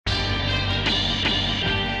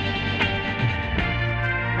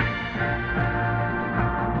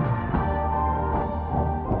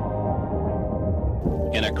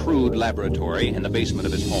crude laboratory in the basement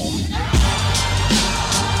of his home.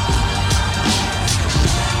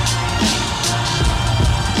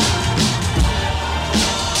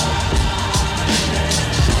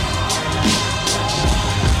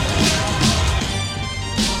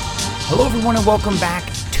 Hello, everyone, and welcome back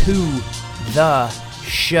to the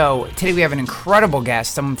show. Today we have an incredible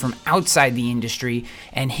guest, someone from outside the industry,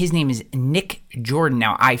 and his name is Nick Jordan.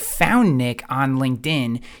 Now, I found Nick on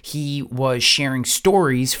LinkedIn. He was sharing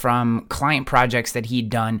stories from client projects that he'd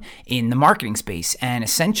done in the marketing space, and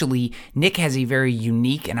essentially, Nick has a very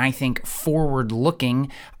unique and I think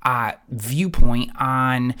forward-looking viewpoint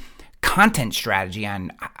on content strategy,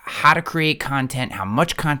 on how to create content, how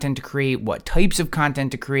much content to create, what types of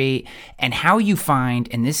content to create, and how you find,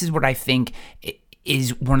 and this is what I think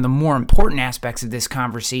is one of the more important aspects of this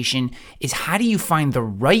conversation, is how do you find the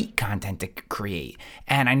right content to create?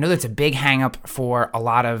 And I know that's a big hang up for a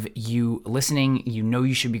lot of you listening. You know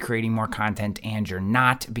you should be creating more content and you're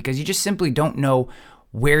not, because you just simply don't know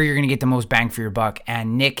where you're going to get the most bang for your buck.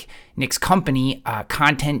 And Nick's company,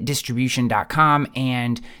 contentdistribution.com,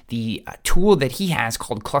 and the tool that he has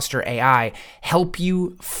called Cluster AI help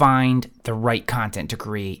you find the right content to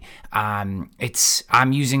create. I'm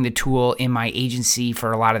using the tool in my agency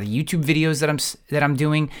for a lot of the YouTube videos that I'm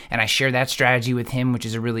doing, and I share that strategy with him, which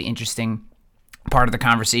is a really interesting part of the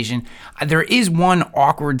conversation. There is one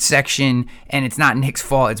awkward section, and it's not Nick's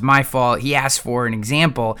fault, it's my fault. He asked for an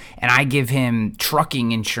example, and I give him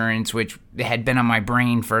trucking insurance, which had been on my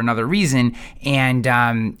brain for another reason, and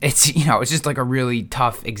it's just like a really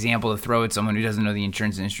tough example to throw at someone who doesn't know the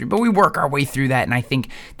insurance industry, but we work our way through that, and I think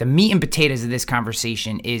the meat and potatoes of this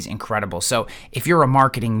conversation is incredible. So if you're a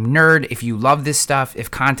marketing nerd, if you love this stuff, if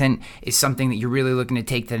content is something that you're really looking to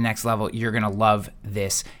take to the next level, you're gonna love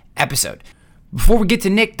this episode. Before we get to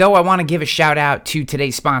Nick, though, I want to give a shout out to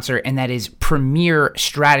today's sponsor, and that is Premier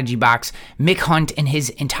Strategy Box. Mick Hunt and his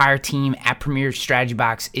entire team at Premier Strategy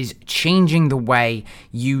Box is changing the way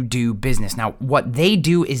you do business. Now, what they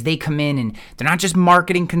do is they come in and they're not just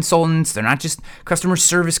marketing consultants, they're not just customer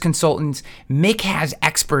service consultants. Mick has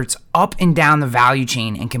experts up and down the value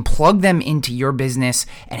chain and can plug them into your business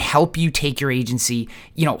and help you take your agency,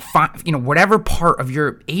 whatever part of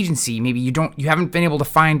your agency, maybe you haven't been able to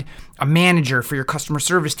find a manager for your customer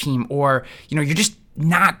service team, or you're just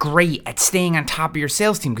not great at staying on top of your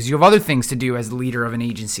sales team because you have other things to do as the leader of an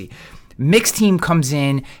agency. Mick's team comes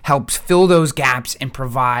in, helps fill those gaps, and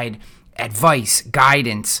provide advice,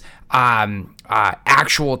 guidance,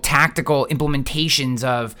 actual tactical implementations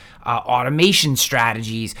of automation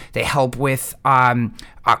strategies. They help with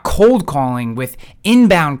cold calling, with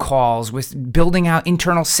inbound calls, with building out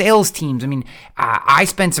internal sales teams. I mean, I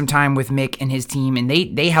spent some time with Mick and his team, and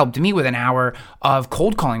they helped me with an hour of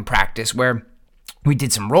cold calling practice where we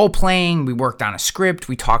did some role playing. We worked on a script.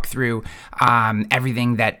 We talked through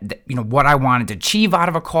everything that what I wanted to achieve out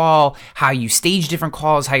of a call, how you stage different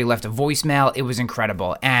calls, how you left a voicemail. It was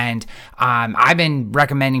incredible. And I've been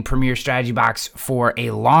recommending Premier Strategy Box for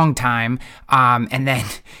a long time. And then,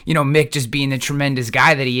 Mick, just being the tremendous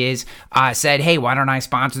guy that he is, said, hey, why don't I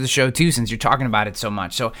sponsor the show too, since you're talking about it so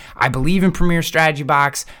much? So I believe in Premier Strategy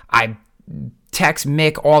Box. I text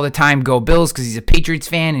Mick all the time, go Bills, because he's a Patriots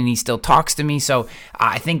fan and he still talks to me. So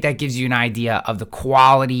I think that gives you an idea of the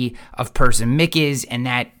quality of person Mick is, and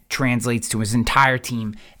that translates to his entire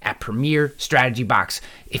team at Premier Strategy Box.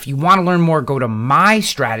 If you want to learn more, go to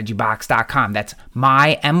mystrategybox.com. That's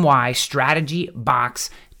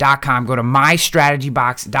mystrategybox.com. Go to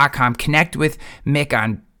mystrategybox.com. Connect with Mick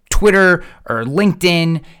on Twitter or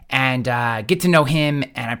LinkedIn and get to know him,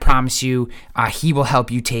 and I promise you he will help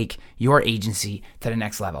you take your agency to the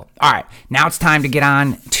next level. All right, now it's time to get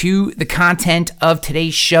on to the content of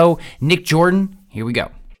today's show. Nick Jordan, here we go.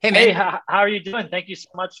 Hey, man. Hey, how are you doing? Thank you so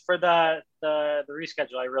much for the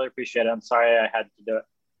reschedule. I really appreciate it. I'm sorry I had to do it.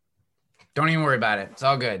 Don't even worry about it. It's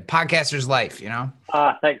all good. Podcaster's life,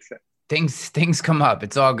 Thanks. Things come up.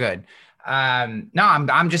 It's all good. No,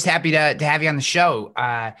 I'm just happy to have you on the show.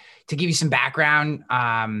 To give you some background,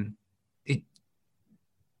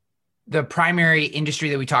 the primary industry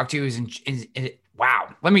that we talk to is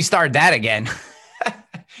wow. Let me start that again.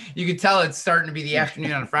 You can tell it's starting to be the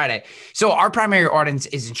afternoon on a Friday. So our primary audience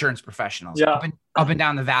is insurance professionals, up and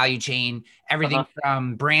down the value chain, everything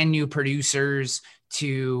from brand new producers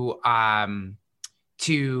to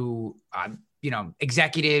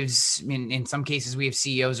executives. In some cases, we have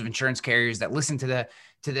CEOs of insurance carriers that listen to the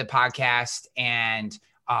podcast, and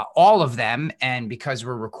all of them. And because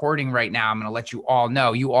we're recording right now, I'm going to let you all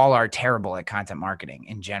know, you all are terrible at content marketing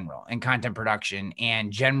in general, and content production,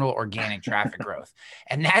 and general organic traffic growth.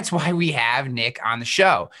 And that's why we have Nick on the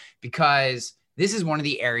show, because this is one of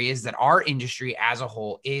the areas that our industry as a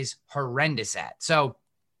whole is horrendous at. So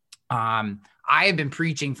I have been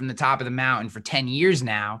preaching from the top of the mountain for 10 years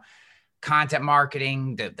now, content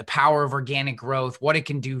marketing, the power of organic growth, what it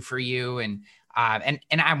can do for you. And I'm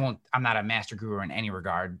not a master guru in any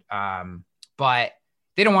regard. But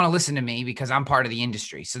they don't want to listen to me because I'm part of the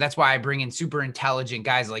industry. So that's why I bring in super intelligent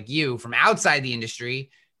guys like you from outside the industry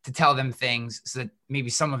to tell them things so that maybe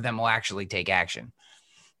some of them will actually take action.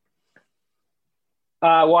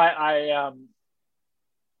 Well, I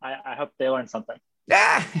hope they learn something.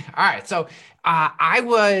 Yeah. All right. So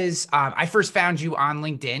I first found you on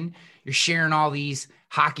LinkedIn. You're sharing all these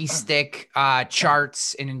hockey stick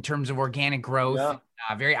charts and in terms of organic growth,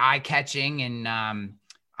 very eye-catching and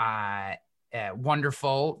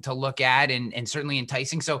wonderful to look at and certainly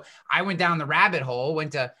enticing. So I went down the rabbit hole,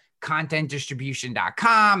 went to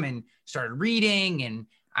contentdistribution.com and started reading. And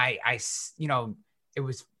I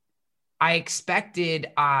expected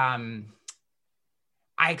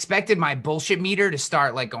my bullshit meter to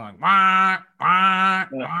start like going, wah, wah,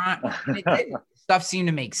 wah. And it didn't. Stuff seemed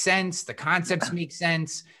to make sense. The concepts make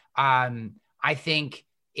sense. I think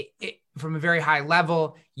from a very high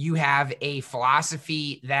level, you have a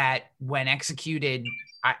philosophy that when executed,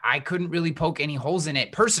 I couldn't really poke any holes in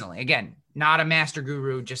it personally. Again, not a master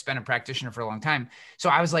guru, just been a practitioner for a long time. So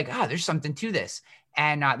I was like, there's something to this.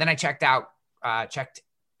 And then I checked out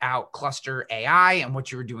Cluster AI and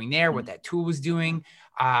what you were doing there, what that tool was doing.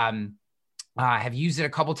 Have used it a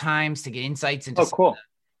couple times to get insights into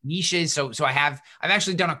niches. So I've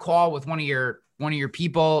actually done a call with one of your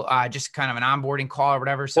people, just kind of an onboarding call or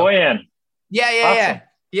whatever. So awesome.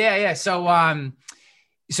 Yeah. So I'm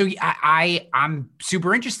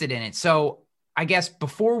super interested in it. So I guess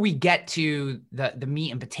before we get to the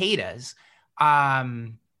meat and potatoes,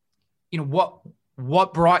 what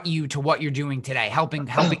brought you to what you're doing today, helping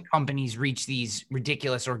companies reach these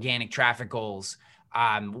ridiculous organic traffic goals?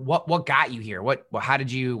 What got you here?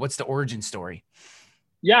 What's the origin story?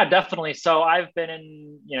 Yeah, definitely. So I've been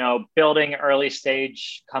in, building early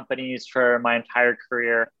stage companies for my entire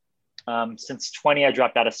career. Since 20, I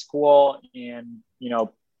dropped out of school and,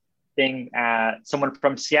 being someone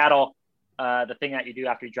from Seattle, the thing that you do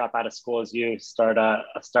after you drop out of school is you start a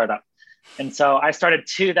startup. And so I started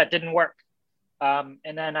two that didn't work. And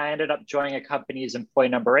then I ended up joining a company as employee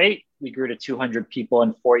number 8. We grew to 200 people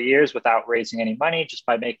in 4 years without raising any money, just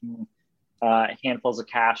by making handfuls of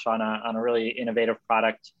cash on a really innovative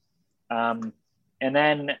product. And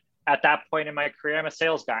then at that point in my career, I'm a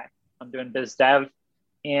sales guy. I'm doing biz dev,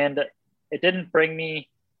 and it didn't meet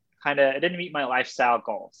my lifestyle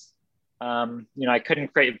goals. I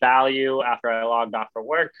couldn't create value after I logged off for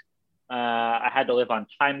work. I had to live on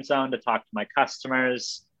time zone to talk to my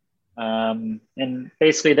customers. And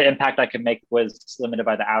basically the impact I could make was limited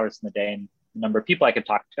by the hours in the day and the number of people I could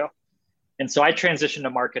talk to. And so I transitioned to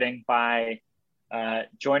marketing by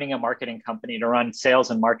joining a marketing company to run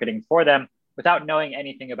sales and marketing for them without knowing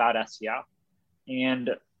anything about SEO.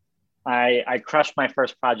 And I crushed my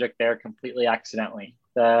first project there completely accidentally.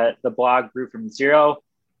 The blog grew from 0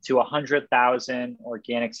 to 100,000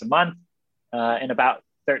 organics a month in about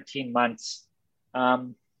 13 months.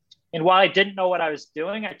 And while I didn't know what I was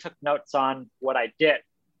doing, I took notes on what I did.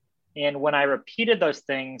 And when I repeated those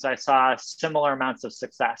things, I saw similar amounts of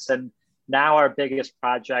success. And now our biggest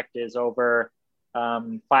project is over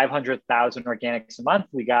 500,000 organics a month.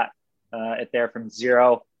 We got it there from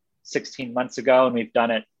 0 16 months ago, and we've done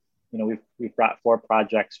it. We've brought 4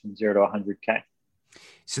 projects from 0 to 100K.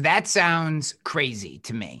 So that sounds crazy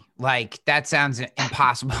to me. Like that sounds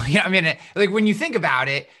impossible. Like when you think about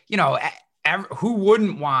it, who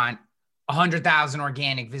wouldn't want 100,000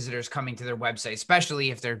 organic visitors coming to their website,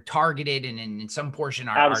 especially if they're targeted and in some portion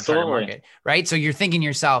are target market, right? So you're thinking to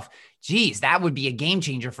yourself, geez, that would be a game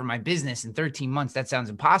changer for my business in 13 months. That sounds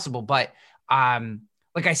impossible. But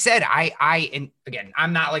like I said, and again,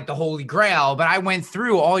 I'm not like the Holy Grail, but I went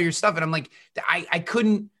through all your stuff and I'm like, I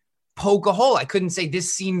couldn't poke a hole. I couldn't say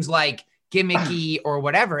this seems like gimmicky or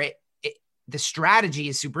whatever. The strategy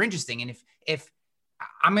is super interesting. And if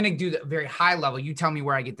I'm going to do the very high level, you tell me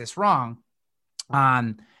where I get this wrong.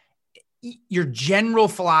 Your general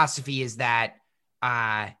philosophy is that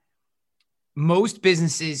most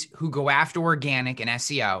businesses who go after organic and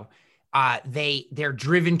SEO, they're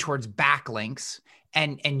driven towards backlinks,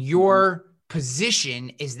 and your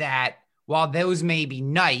position is that while those may be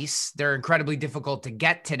nice, they're incredibly difficult to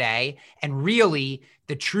get today. And really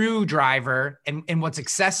the true driver and what's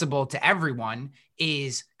accessible to everyone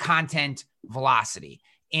is content velocity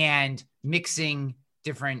and mixing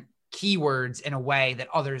different keywords in a way that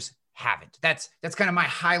others haven't. That's kind of my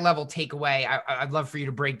high level takeaway. I'd love for you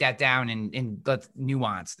to break that down and let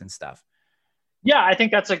nuanced and stuff. Yeah, I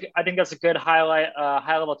think that's a good highlight,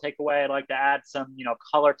 high level takeaway. I'd like to add some,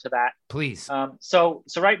 color to that. Please. So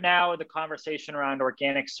right now the conversation around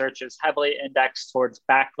organic search is heavily indexed towards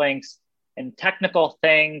backlinks and technical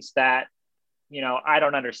things that, I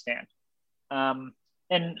don't understand.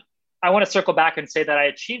 And I want to circle back and say that I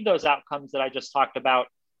achieved those outcomes that I just talked about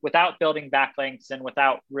without building backlinks and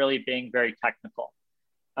without really being very technical.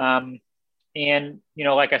 And,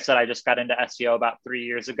 like I said, I just got into SEO about 3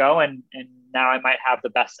 years ago, and now I might have the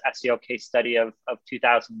best SEO case study of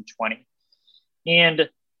 2020. And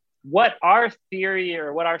what our theory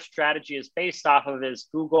or what our strategy is based off of is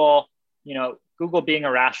Google, Google being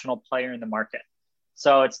a rational player in the market.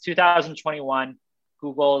 So it's 2021.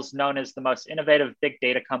 Google is known as the most innovative big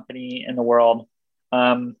data company in the world.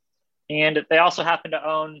 And they also happen to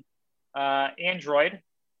own Android,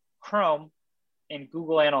 Chrome, and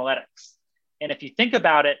Google Analytics. And if you think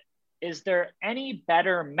about it, is there any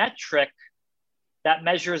better metric that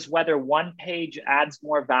measures whether one page adds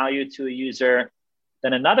more value to a user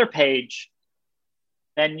than another page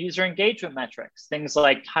than user engagement metrics? Things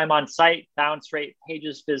like time on site, bounce rate,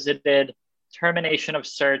 pages visited, termination of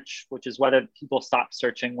search, which is whether people stop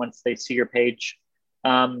searching once they see your page,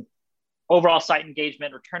 overall site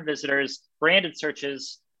engagement, return visitors, branded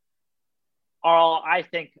searches are all, I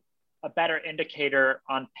think, a better indicator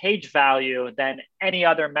on page value than any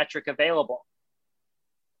other metric available.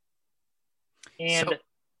 And so,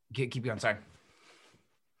 keep going, sorry.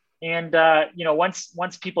 And,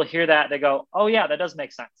 once people hear that, they go, oh yeah, that does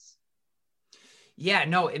make sense. Yeah,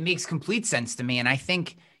 no, it makes complete sense to me. And I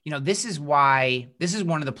think, this is one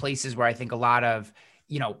of the places where I think a lot of,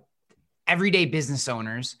 everyday business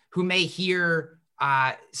owners who may hear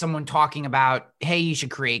someone talking about, hey, you should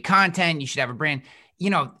create content, you should have a brand,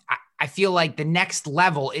 I feel like the next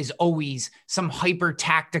level is always some hyper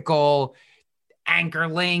tactical anchor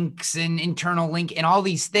links and internal link and all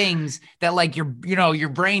these things that like your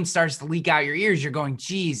brain starts to leak out your ears. You're going,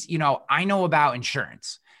 geez, I know about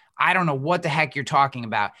insurance. I don't know what the heck you're talking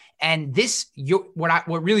about. And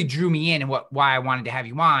what really drew me in and why I wanted to have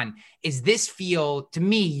you on is to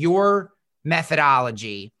me, your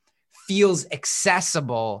methodology feels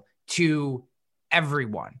accessible to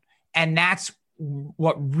everyone. And that's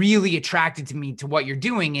what really attracted to me to what you're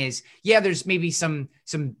doing is, yeah, there's maybe some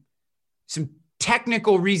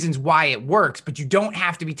technical reasons why it works, but you don't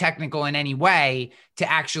have to be technical in any way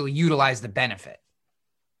to actually utilize the benefit.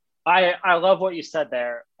 I love what you said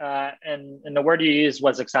there. And the word you used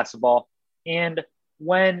was accessible. And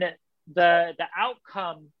when the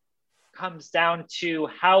outcome comes down to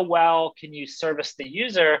how well can you service the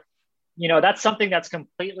user, that's something that's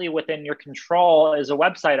completely within your control as a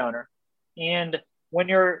website owner. And when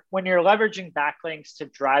you're leveraging backlinks to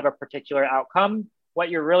drive a particular outcome, what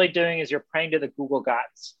you're really doing is you're praying to the Google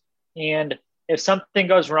gods. And if something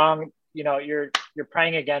goes wrong, you're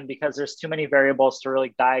praying again because there's too many variables to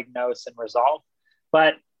really diagnose and resolve.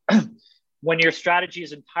 But when your strategy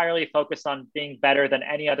is entirely focused on being better than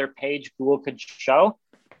any other page Google could show,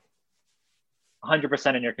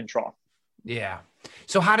 100% in your control. Yeah.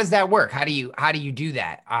 So how does that work? How do you do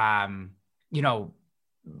that?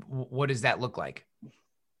 What does that look like?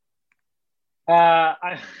 Where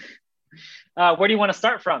do you want to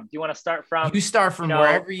start from? Do you want to start from? You start from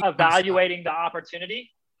wherever you evaluating the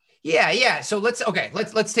opportunity. Yeah. So let's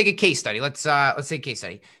take a case study. Let's take a case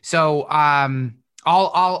study. So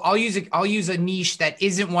I'll use a niche that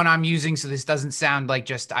isn't one I'm using. So this doesn't sound like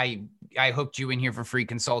just I hooked you in here for free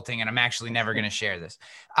consulting and I'm actually never going to share this.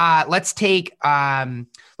 Let's take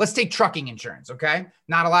trucking insurance. Okay.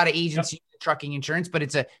 Not a lot of agents use trucking insurance, but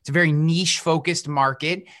it's a very niche focused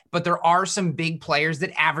market, but there are some big players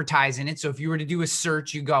that advertise in it. So if you were to do a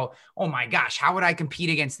search, you go, oh my gosh, how would I compete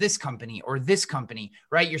against this company or this company,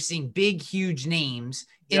 right? You're seeing big, huge names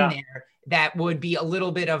in there that would be a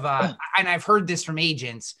little bit of and I've heard this from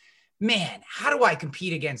agents, man, how do I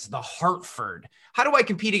compete against the Hartford? How do I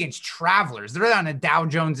compete against Travelers? They're on a Dow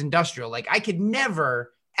Jones Industrial. Like I could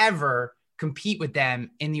never, ever compete with them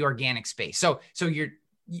in the organic space. So you're,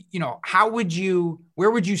 where would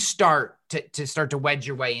you start to start to wedge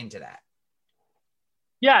your way into that?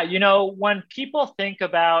 Yeah. When people think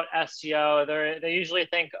about SEO, they usually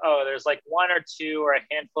think, oh, there's like one or two or a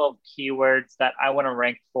handful of keywords that I want to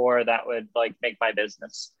rank for that would like make my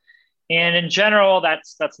business. And in general,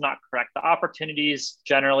 that's not correct. The opportunities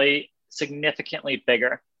generally significantly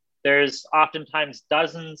bigger. There's oftentimes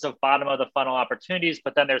dozens of bottom of the funnel opportunities,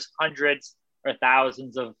 but then there's hundreds or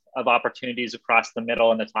thousands of opportunities across the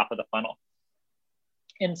middle and the top of the funnel.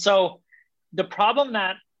 And so the problem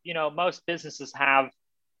that most businesses have,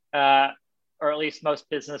 or at least most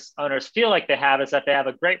business owners feel like they have, is that they have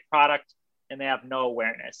a great product and they have no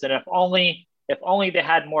awareness. And if only they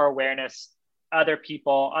had more awareness, other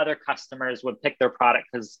people, other customers would pick their product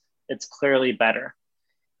because it's clearly better.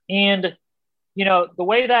 And the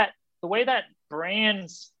way that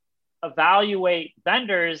brands evaluate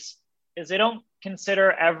vendors is they don't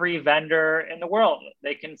consider every vendor in the world.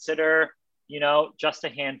 They consider just a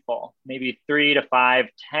handful, maybe 3 to 5,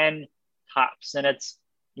 10 tops. And it's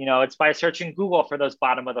by searching Google for those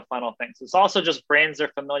bottom of the funnel things. It's also just brands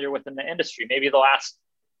they're familiar with in the industry. Maybe they'll ask,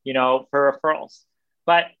 for referrals.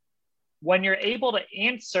 But when you're able to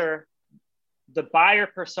answer the buyer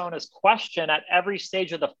persona's question at every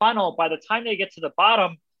stage of the funnel, by the time they get to the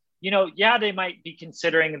bottom, they might be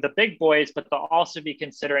considering the big boys, but they'll also be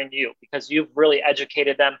considering you because you've really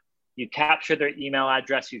educated them. You captured their email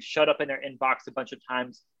address. You showed up in their inbox a bunch of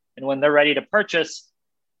times. And when they're ready to purchase,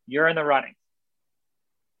 you're in the running.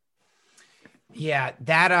 Yeah,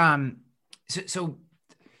 that, so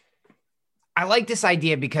I like this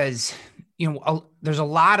idea because, there's a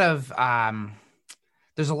lot of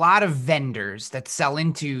vendors that sell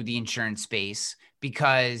into the insurance space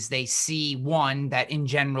because they see, one, that in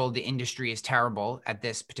general, the industry is terrible at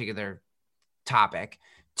this particular topic.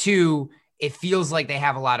 Two, it feels like they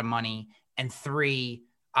have a lot of money. And three,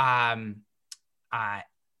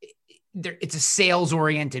 it's a sales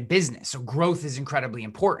oriented business. So growth is incredibly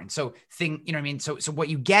important. So So what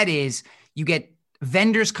you get is you get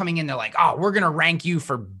vendors coming in. They're like, oh, we're going to rank you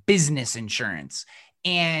for business insurance.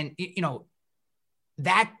 And,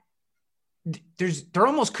 that there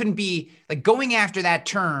almost couldn't be like going after that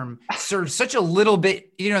term serves such a little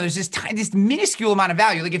bit, there's this minuscule amount of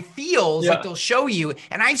value. Like it feels like they'll show you.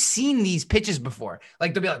 And I've seen these pitches before.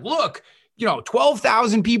 Like they'll be like, look,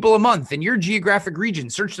 12,000 people a month in your geographic region,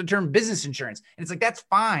 search the term business insurance. And it's like, that's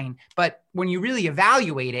fine. But when you really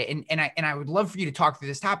evaluate it, and I would love for you to talk through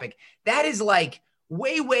this topic, that is like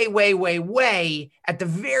way, way, way, way, way at the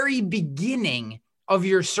very beginning of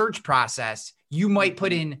your search process, you might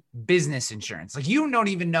put in business insurance. Like you don't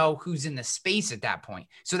even know who's in the space at that point.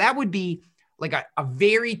 So that would be like a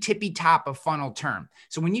very tippy top of funnel term.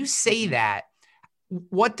 So when you say that,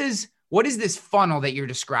 what is this funnel that you're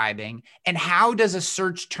describing, and how does a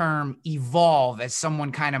search term evolve as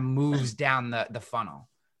someone kind of moves down the funnel?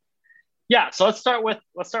 Yeah. So let's start with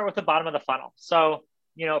the bottom of the funnel. So,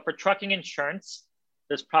 for trucking insurance,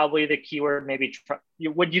 there's probably the keyword, maybe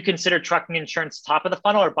would you consider trucking insurance top of the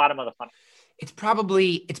funnel or bottom of the funnel? It's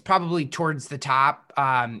probably towards the top.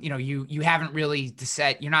 You haven't really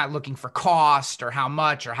set, you're not looking for cost or how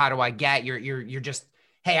much or how do I get, you're just,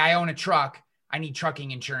 hey, I own a truck. I need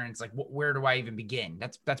trucking insurance. Like where do I even begin?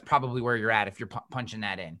 That's probably where you're at if you're punching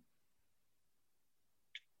that in.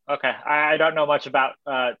 Okay. I don't know much about,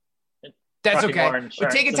 that's okay. But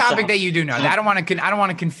take a topic that you do know. I don't want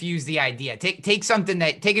to confuse the idea. Take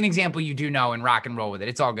an example you do know and rock and roll with it.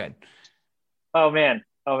 It's all good. Oh man.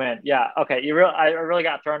 Yeah. Okay. I really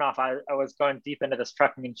got thrown off. I was going deep into this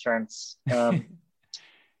trucking insurance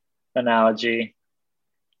analogy.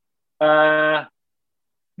 Man,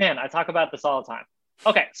 I talk about this all the time.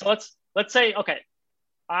 Okay. So let's say,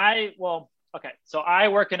 so I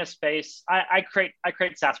work in a space, I create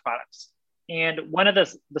SaaS products. And one of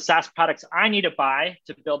the SaaS products I need to buy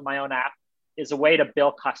to build my own app is a way to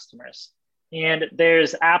bill customers. And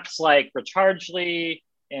there's apps like Rechargely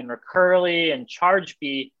and Recurly and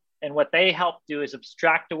Chargebee. And what they help do is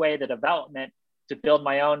abstract away the development to build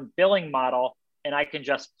my own billing model. And I can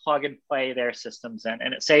just plug and play their systems in.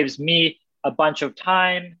 And it saves me a bunch of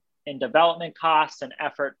time and development costs and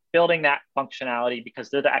effort building that functionality because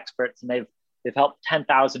they're the experts and they've helped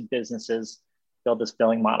 10,000 businesses build this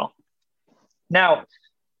billing model. Now,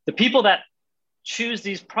 the people that choose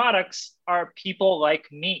these products are people like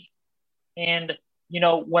me. And,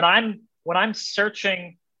 when I'm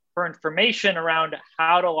searching for information around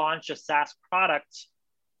how to launch a SaaS product,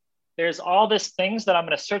 there's all these things that I'm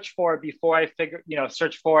going to search for before I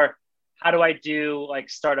search for how do I do like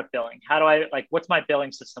startup billing? What's my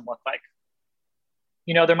billing system look like?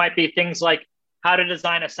 There might be things like how to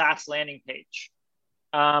design a SaaS landing page.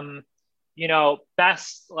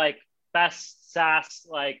 Best SaaS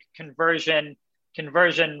conversion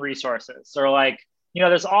resources, or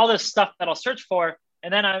there's all this stuff that I'll search for.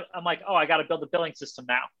 And then I'm like, oh, I got to build a billing system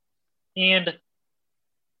now. And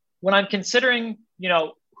when I'm considering,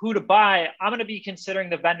 who to buy, I'm going to be considering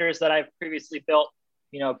the vendors that I've previously built,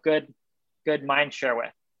 good mind share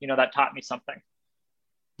with, that taught me something.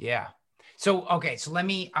 Yeah. So, okay. So I'm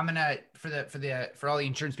going to, for all the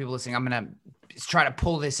insurance people listening, I'm going to try to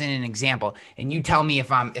pull this in an example and you tell me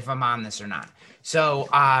if I'm on this or not. So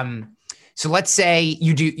let's say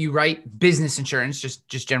you write business insurance,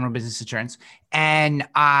 just general business insurance. And,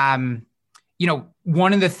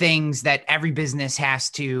 one of the things that every business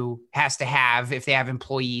has to have if they have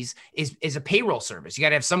employees is a payroll service. You got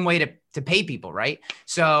to have some way to pay people, right?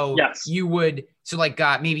 So yes.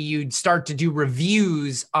 Maybe you'd start to do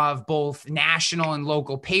reviews of both national and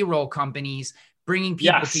local payroll companies, bringing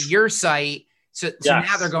people to your site. So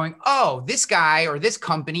now they're going, oh, this guy or this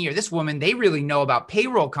company or this woman, they really know about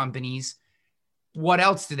payroll companies. What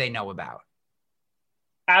else do they know about?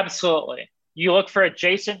 Absolutely. You look for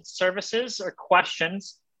adjacent services or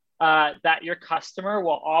questions that your customer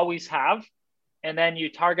will always have, and then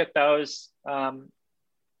you target those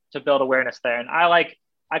to build awareness there. And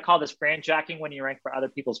I call this brand jacking, when you rank for other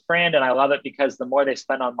people's brand, and I love it because the more they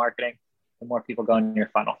spend on marketing, the more people go in your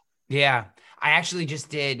funnel. Yeah, I actually just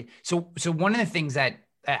did. So one of the things that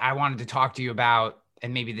I wanted to talk to you about,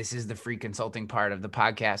 and maybe this is the free consulting part of the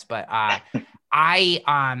podcast, but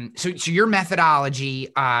so your methodology,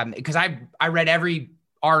 because I read every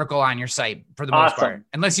article on your site for the most part,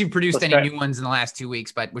 unless you've produced any new ones in the last 2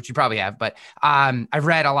 weeks, but which you probably have. But I've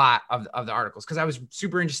read a lot of the articles because I was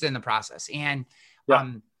super interested in the process. And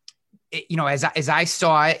as I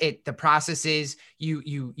saw it, the process is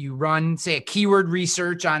you run, say, a keyword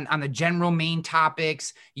research on the general main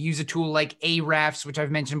topics. You use a tool like Ahrefs, which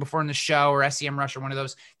I've mentioned before in the show, or SEMrush, or one of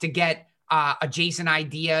those, to get adjacent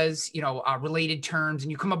ideas, related terms,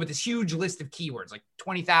 and you come up with this huge list of keywords, like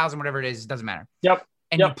 20,000, whatever it is, it doesn't matter. Yep.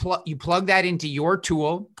 And you plug that into your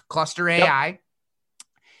tool, Cluster AI. Yep.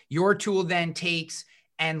 Your tool then takes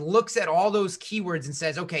and looks at all those keywords and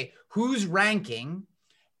says, okay, who's ranking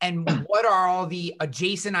and what are all the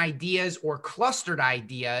adjacent ideas or clustered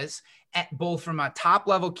ideas, both from a top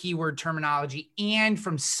level keyword terminology and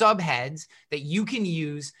from subheads that you can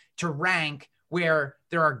use to rank where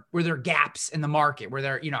there are gaps in the market,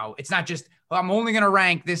 where it's not just, I'm only going to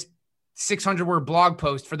rank this 600 word blog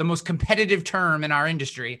post for the most competitive term in our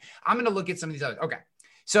industry. I'm going to look at some of these others. Okay.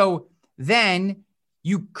 So then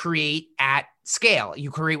you create at scale, you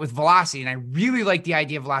create with velocity. And I really like the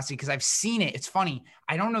idea of velocity because I've seen it. It's funny.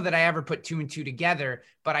 I don't know that I ever put 2 and 2 together,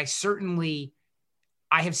 but I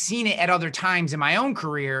have seen it at other times in my own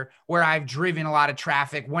career where I've driven a lot of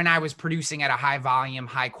traffic when I was producing at a high volume,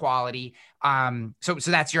 high quality. So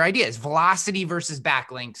that's your idea, is velocity versus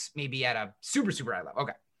backlinks, maybe at a super, super high level.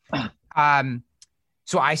 Okay.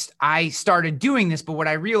 So I started doing this, but what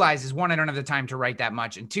I realized is, one, I don't have the time to write that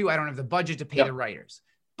much. And 2, I don't have the budget to pay the writers.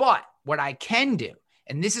 But what I can do,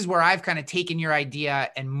 and this is where I've kind of taken your idea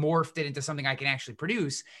and morphed it into something I can actually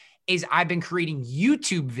produce, is I've been creating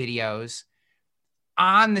YouTube videos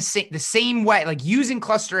on the same way, like using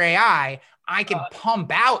Cluster AI, I can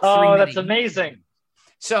pump out 3 minutes. That's amazing.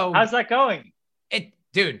 So how's that going? It's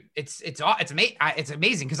amazing. It's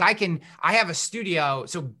amazing because I have a studio.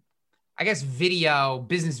 So I guess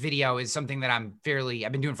business video is something that I've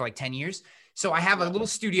been doing for like 10 years. So I have a little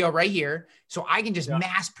studio right here. So I can just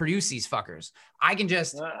mass produce these fuckers. I can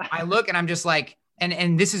I look and I'm just like,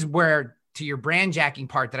 and this is where, to your brand jacking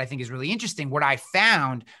part that I think is really interesting. What I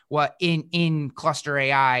found in Cluster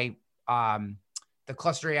AI, the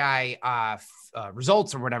Cluster AI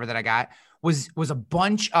results or whatever that I got was a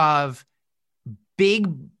bunch of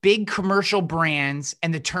big commercial brands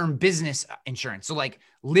and the term business insurance. So like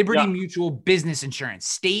Liberty Mutual business insurance,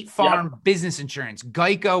 State Farm business insurance,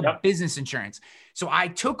 Geico business insurance. So I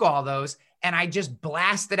took all those and I just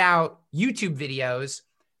blasted out YouTube videos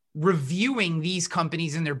reviewing these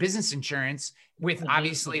companies and their business insurance, with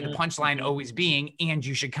obviously the punchline always being, and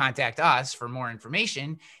you should contact us for more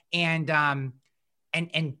information, and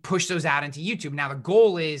push those out into YouTube. Now the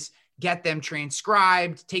goal is get them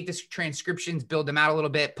transcribed, take the transcriptions, build them out a little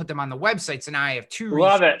bit, put them on the website. So now I have 2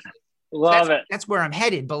 resources. Love it. That's where I'm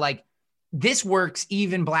headed. But like, this works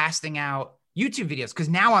even blasting out YouTube videos, because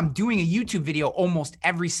now I'm doing a YouTube video almost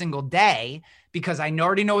every single day because I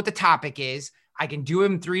already know what the topic is. I can do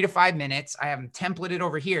them 3 to 5 minutes. I have them templated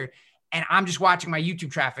over here, and I'm just watching my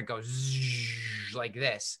YouTube traffic go like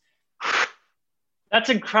this. That's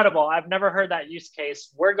incredible. I've never heard that use case.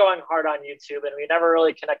 We're going hard on YouTube, and we never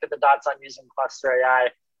really connected the dots on using Cluster AI.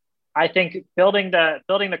 I think building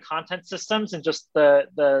the content systems and just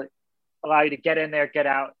the allow you to get in there, get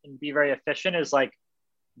out, and be very efficient is like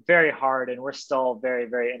very hard, and we're still very,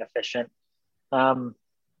 very inefficient. Man,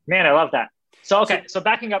 I love that. So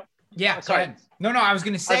backing up. Yeah, go ahead. No, I was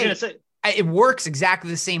going to say, it works exactly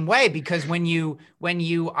the same way, because when you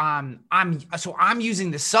I'm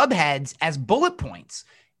using the subheads as bullet points.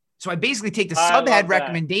 So I basically take the subhead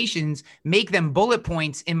recommendations, make them bullet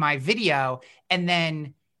points in my video, and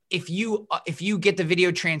then if you get the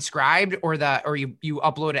video transcribed or you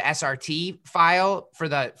upload a SRT file for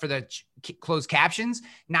the closed captions,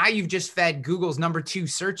 now you've just fed Google's #2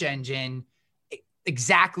 search engine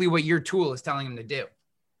exactly what your tool is telling them to do.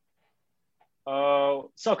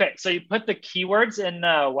 Oh, so okay. So you put the keywords in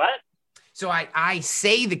what? So I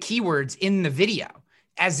say the keywords in the video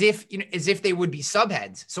as if they would be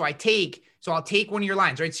subheads. So I'll take one of your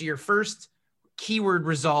lines, right? So your first keyword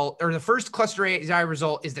result, or the first cluster AI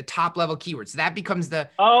result, is the top level keyword. So that becomes the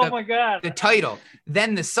title.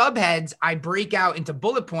 Then the subheads I break out into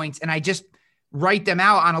bullet points, and I just write them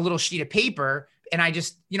out on a little sheet of paper, and I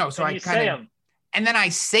just and then I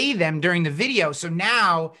say them during the video. So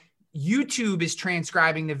now YouTube is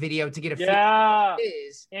transcribing the video to get a feel.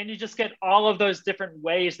 And you just get all of those different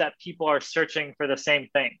ways that people are searching for the same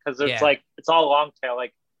thing, because it's like it's all long tail.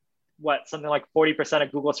 Like something like 40%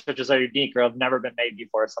 of Google searches are unique or have never been made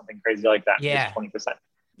before, or something crazy like that. Yeah, 20%.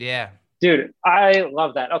 Yeah, dude, I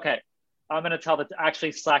love that. Okay, I'm gonna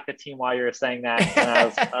actually Slack the team while you were saying that. And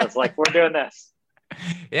I was like, we're doing this.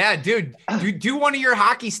 Yeah, dude, do one of your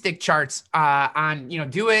hockey stick charts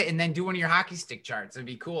do it, and then do one of your hockey stick charts. It'd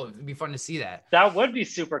be cool. It'd be fun to see that. That would be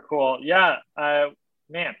super cool. Yeah.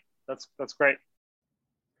 Man, that's great.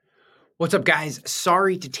 What's up, guys?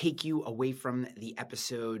 Sorry to take you away from the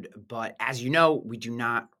episode, but as you know, we do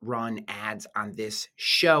not run ads on this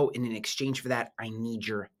show. And in exchange for that, I need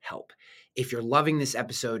your help. If you're loving this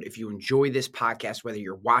episode, if you enjoy this podcast, whether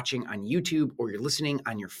you're watching on YouTube or you're listening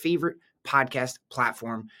on your favorite podcast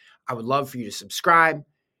platform, I would love for you to subscribe,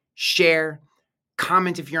 share,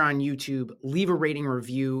 comment if you're on YouTube, leave a rating or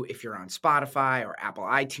review if you're on Spotify or Apple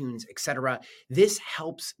iTunes, etc. This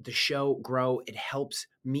helps the show grow. It helps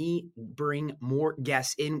me bring more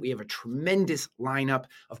guests in. We have a tremendous lineup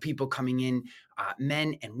of people coming in,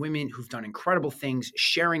 men and women who've done incredible things,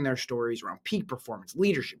 sharing their stories around peak performance,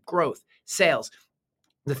 leadership, growth, sales,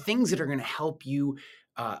 the things that are going to help you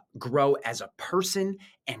grow as a person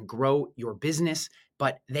and grow your business.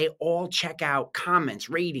 But they all check out comments,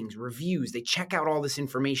 ratings, reviews. They check out all this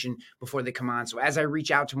information before they come on. So as I reach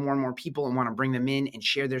out to more and more people and want to bring them in and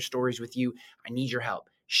share their stories with you, I need your help.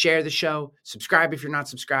 Share the show, subscribe if you're not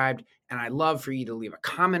subscribed, and I'd love for you to leave a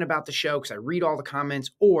comment about the show because I read all the comments,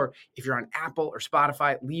 or if you're on Apple or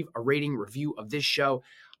Spotify, leave a rating review of this show.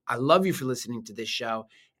 I love you for listening to this show,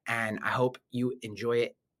 and I hope you enjoy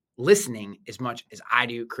it listening as much as I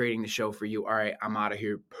do creating the show for you. All right, I'm out of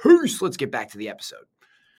here. Peace. Let's get back to the episode.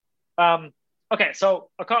 Okay, so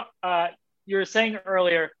you were saying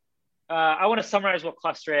earlier, I want to summarize what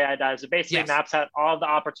Cluster AI does. It basically maps out all the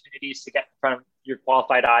opportunities to get in front of your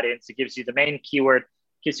qualified audience. It gives you the main keyword,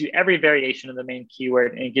 gives you every variation of the main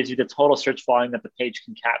keyword, and it gives you the total search volume that the page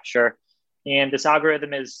can capture. And this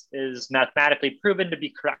algorithm is mathematically proven to be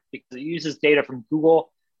correct because it uses data from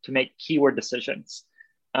Google to make keyword decisions.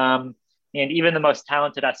 And even the most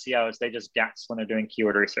talented SEOs, they just guess when they're doing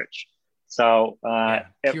keyword research. So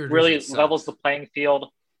it really levels the playing field,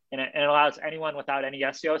 and it allows anyone without any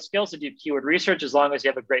SEO skills to do keyword research as long as you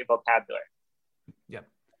have a great vocabulary. Yep.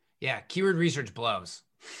 Yeah. Keyword research blows.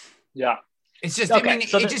 Yeah. It's just,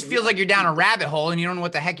 it just feels like you're down a rabbit hole and you don't know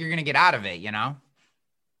what the heck you're going to get out of it, you know?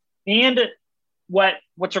 And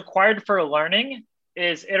what's required for learning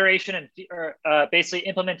is iteration and basically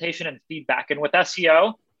implementation and feedback. And with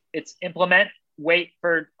SEO, it's implement, wait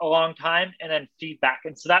for a long time, and then feedback.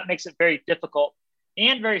 And so that makes it very difficult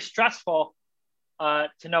and very stressful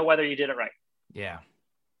to know whether you did it right. Yeah.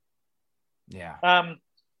 Yeah.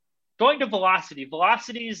 Going to velocity.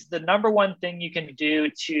 Velocity is the number one thing you can do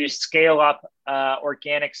to scale up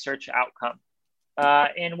organic search outcome.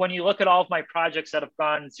 And when you look at all of my projects that have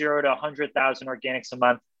gone 0 to 100,000 organics a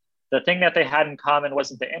month, the thing that they had in common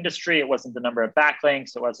wasn't the industry. It wasn't the number of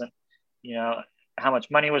backlinks. It wasn't, how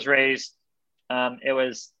much money was raised. It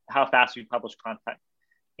was how fast we publish content.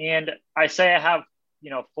 And I say I have,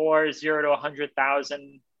 4 0 to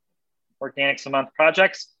 100,000 organics a month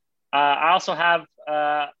projects. I also have,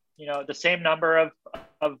 the same number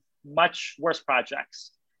of much worse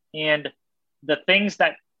projects. And the things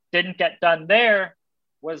that didn't get done there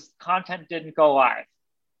was content didn't go live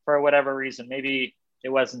for whatever reason. Maybe it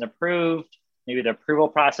wasn't approved. Maybe the approval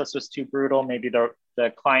process was too brutal. Maybe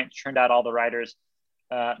the client turned out all the writers.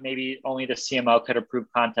 Maybe only the CMO could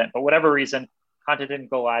approve content. But whatever reason, content didn't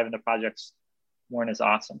go live and the projects weren't as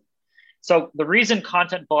awesome. So the reason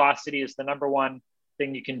content velocity is the number one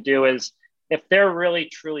thing you can do is if there really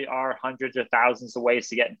truly are hundreds or thousands of ways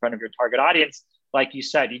to get in front of your target audience, like you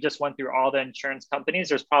said, you just went through all the insurance companies.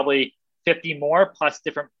 There's probably 50 more plus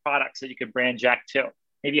different products that you could brand jack to,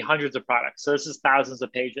 maybe hundreds of products. So this is thousands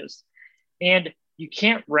of pages. And you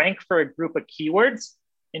can't rank for a group of keywords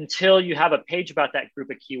until you have a page about that group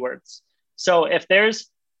of keywords. So if there's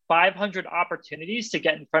 500 opportunities to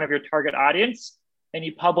get in front of your target audience and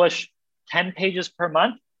you publish 10 pages per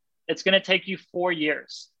month, it's going to take you 4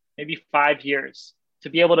 years, maybe 5 years to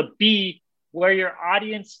be able to be where your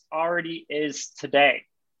audience already is today.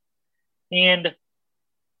 And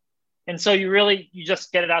so you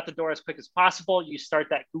just get it out the door as quick as possible. You start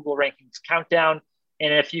that Google rankings countdown.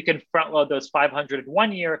 And if you can front load those 500 in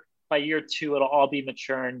 1 year, by year 2, it'll all be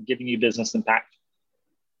mature and giving you business impact.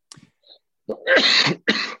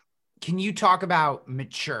 Can you talk about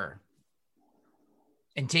mature?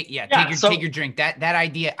 And take your drink. That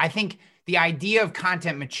idea, I think the idea of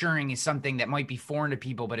content maturing is something that might be foreign to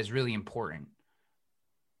people, but is really important.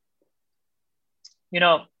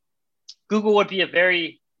 Google would be a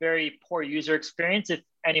very, very poor user experience if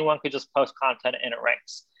anyone could just post content and it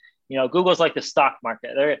ranks. Google's like the stock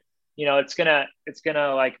market. It's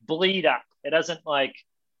gonna like bleed up. It doesn't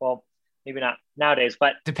well, maybe not nowadays,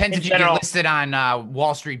 but depends if you get listed on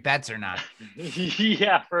Wall Street Bets or not.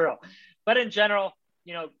 Yeah, for real. But in general,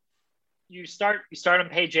 you start on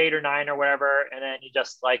page 8 or 9 or wherever, and then you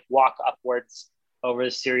just walk upwards over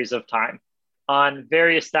a series of time. On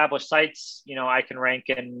very established sites, I can rank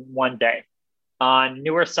in 1 day. On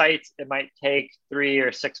newer sites, it might take 3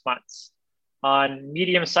 or 6 months. On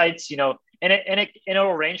medium sites, and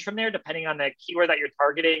it'll range from there depending on the keyword that you're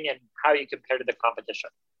targeting and how you compare to the competition.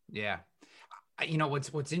 Yeah.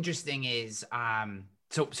 What's interesting is,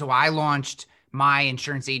 so I launched my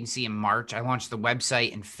insurance agency in March. I launched the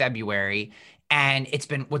website in February, and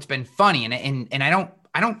what's been funny. And I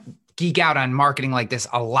don't geek out on marketing like this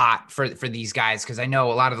a lot for these guys, because I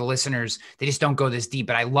know a lot of the listeners, they just don't go this deep,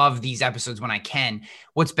 but I love these episodes when I can.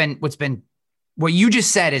 What you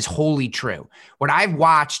just said is wholly true. What I've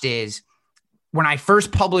watched is when I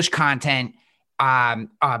first published content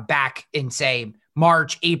back in, say,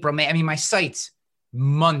 March, April, May, my site's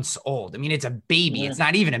months old. It's a baby. Yeah. It's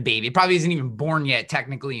not even a baby. It probably isn't even born yet,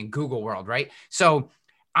 technically, in Google world, right? So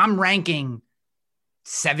I'm ranking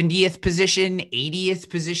 70th position, 80th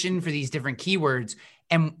position for these different keywords.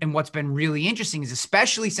 And what's been really interesting is,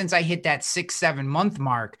 especially since I hit that 6-7 month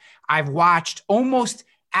mark, I've watched almost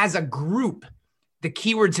as a group, the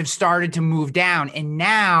keywords have started to move down. And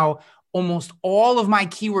now almost all of my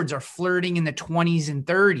keywords are flirting in the 20s and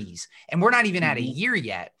 30s. And we're not even at a year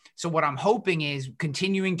yet. So what I'm hoping is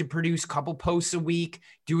continuing to produce a couple posts a week,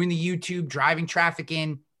 doing the YouTube, driving traffic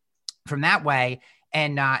in from that way.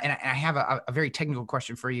 And I have a very technical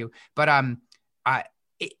question for you, but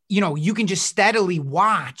you can just steadily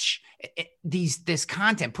watch this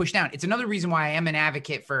content push down. It's another reason why I am an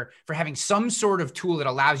advocate for having some sort of tool that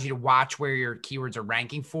allows you to watch where your keywords are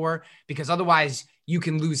ranking for, because otherwise you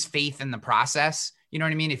can lose faith in the process. You know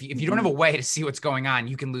what I mean? If you don't have a way to see what's going on,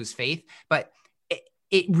 you can lose faith. But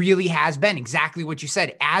it really has been exactly what you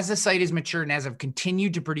said. As the site has matured and as I've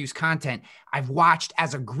continued to produce content, I've watched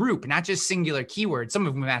as a group, not just singular keywords. Some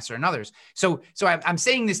of them master than others. So I'm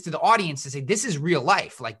saying this to the audience to say, this is real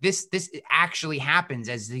life. Like this actually happens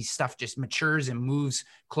as these stuff just matures and moves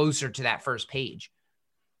closer to that first page.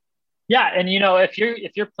 Yeah. And if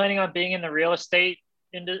you're planning on being in the real estate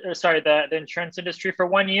the insurance industry for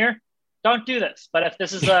 1 year, don't do this. But if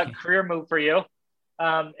this is a career move for you,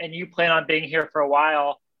 and you plan on being here for a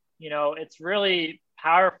while, it's really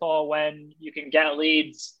powerful when you can get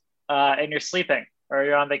leads and you're sleeping or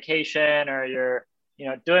you're on vacation or you're,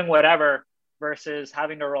 doing whatever, versus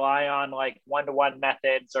having to rely on one-to-one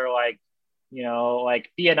methods or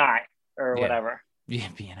BNI or whatever. Yeah,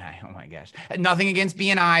 BNI. Oh my gosh. Nothing against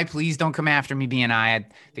BNI. Please don't come after me, BNI. I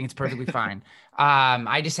think it's perfectly fine.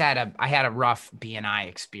 I had a rough BNI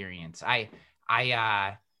experience.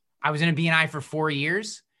 I was in a BNI for 4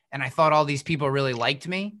 years and I thought all these people really liked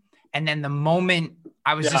me. And then the moment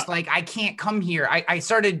I was just like, I can't come here. I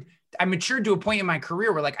matured to a point in my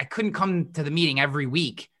career where I couldn't come to the meeting every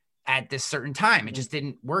week at this certain time. It just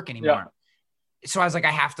didn't work anymore. Yeah. So I was like,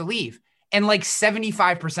 I have to leave. And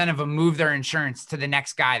 75% of them moved their insurance to the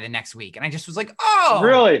next guy the next week. And I just was like, oh,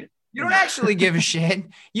 really? You don't actually give a shit.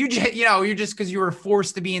 You just, you're just because you were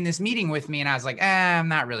forced to be in this meeting with me. And I was like, I'm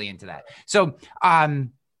not really into that. So,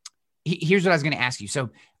 here's what I was going to ask you. So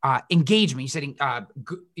engagement, you said,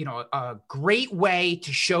 a great way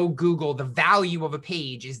to show Google the value of a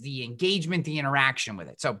page is the engagement, the interaction with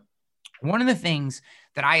it. So one of the things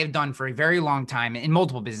that I have done for a very long time in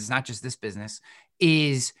multiple businesses, not just this business,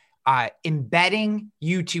 is embedding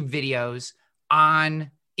YouTube videos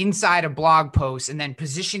inside of blog posts and then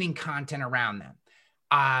positioning content around them.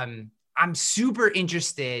 I'm super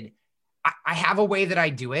interested. I have a way that I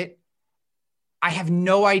do it. I have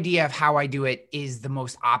no idea if how I do it is the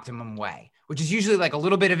most optimum way, which is usually like a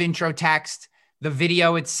little bit of intro text, the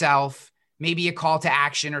video itself, maybe a call to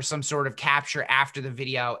action or some sort of capture after the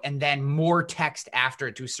video, and then more text after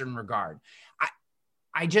it to a certain regard.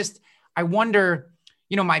 I wonder,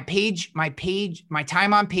 my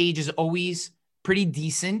time on page is always pretty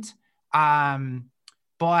decent. But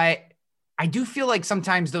I do feel like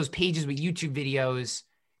sometimes those pages with YouTube videos,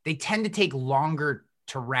 they tend to take longer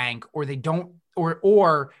to rank, or they don't,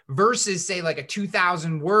 or versus say like a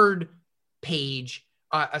 2,000 word page,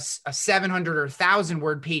 a 700 or 1,000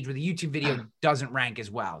 word page with a YouTube video doesn't rank as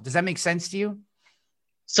well. Does that make sense to you?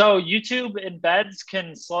 So YouTube embeds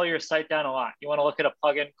can slow your site down a lot. You want to look at a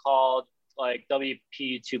plugin called like WP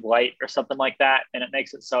YouTube Lite or something like that, and it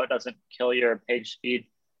makes it so it doesn't kill your page speed.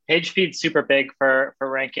 Page speed's super big for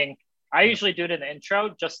ranking. I usually do it in the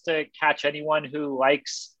intro just to catch anyone who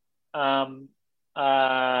likes,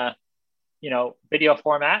 video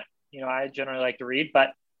format. I generally like to read,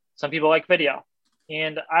 but some people like video.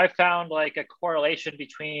 And I found like a correlation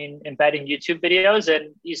between embedding YouTube videos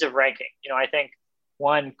and ease of ranking. I think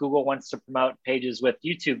one, Google wants to promote pages with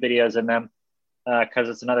YouTube videos in them because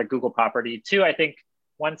it's another Google property. Two, I think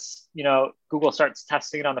once, Google starts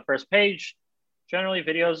testing it on the first page, generally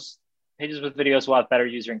pages with videos will have better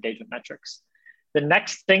user engagement metrics. The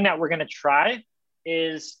next thing that we're going to try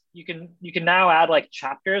is you can now add like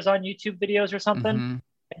chapters on YouTube videos or something. Mm-hmm.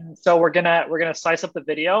 And so we're gonna slice up the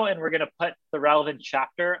video and we're gonna put the relevant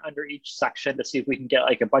chapter under each section to see if we can get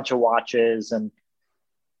like a bunch of watches and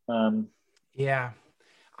yeah.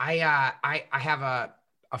 I have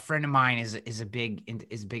a friend of mine is big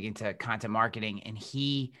into content marketing, and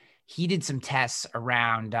he did some tests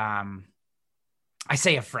around I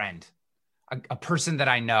say a friend, a person that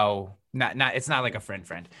I know, not it's not like a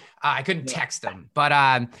friend. I couldn't text him,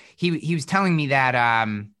 but he was telling me that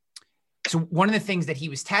so one of the things that he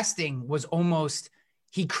was testing was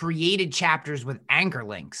he created chapters with anchor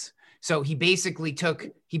links. So he basically took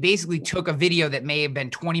a video that may have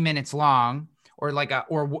been 20 minutes long, or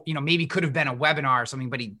maybe could have been a webinar or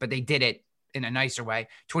something, but they did it in a nicer way,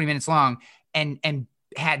 20 minutes long, and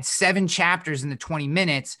had 7 chapters in the 20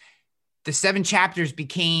 minutes. The 7 chapters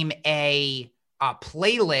became a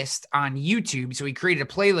playlist on YouTube. So he created a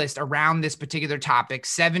playlist around this particular topic,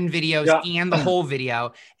 7 videos and the whole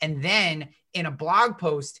video. And then in a blog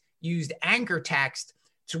post used anchor text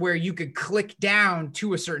to where you could click down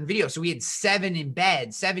to a certain video. So we had 7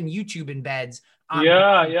 YouTube embeds on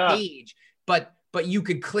the page, but you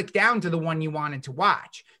could click down to the one you wanted to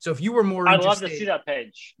watch. So if you were more interested, I'd love to see that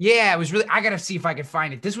page. Yeah, it was really, I got to see if I could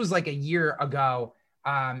find it. This was like a year ago.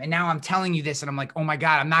 And now I'm telling you this and I'm like, oh my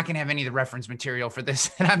God, I'm not going to have any of the reference material for this.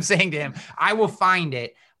 And I'm saying to him, I will find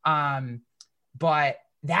it. But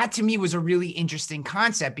that to me was a really interesting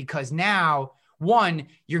concept, because now, one,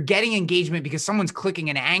 you're getting engagement because someone's clicking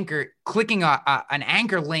an anchor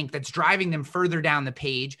link that's driving them further down the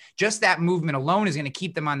page. Just that movement alone is going to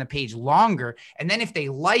keep them on the page longer. And then if they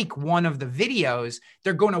like one of the videos,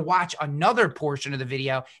 they're going to watch another portion of the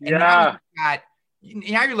video. And now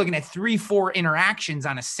you're looking at 3-4 interactions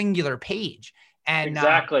on a singular page. And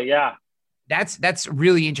exactly. That's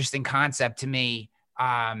really interesting concept to me.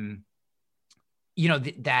 I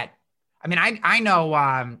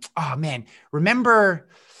know, oh man, remember,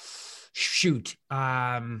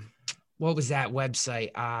 what was that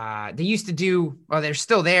website? They used to do, well, they're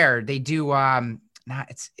still there. They do,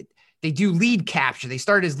 they do lead capture. They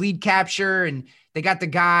started as lead capture, and they got the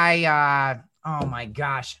guy, oh my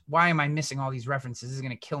gosh, why am I missing all these references? This is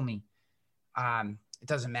going to kill me. It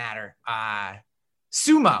doesn't matter.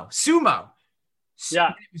 Sumo.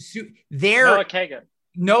 Yeah.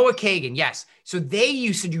 Noah Kagan. Yes. So they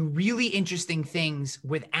used to do really interesting things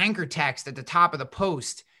with anchor text at the top of the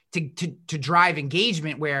post to drive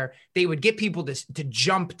engagement, where they would get people to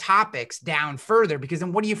jump topics down further, because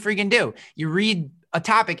then what do you freaking do? You read a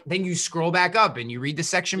topic, then you scroll back up and you read the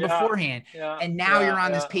section beforehand. Yeah, and now you're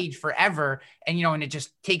on this page forever, and, and it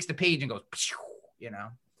just takes the page and goes,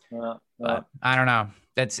 But I don't know.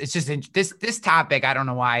 It's just this topic. I don't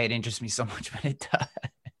know why it interests me so much, but it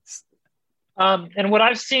does. And what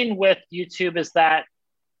I've seen with YouTube is that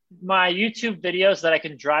my YouTube videos that I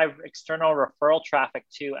can drive external referral traffic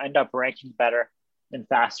to end up ranking better and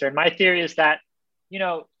faster. And my theory is that,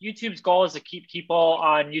 YouTube's goal is to keep people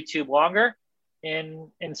on YouTube longer. And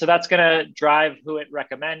so that's going to drive who it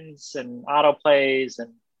recommends and autoplays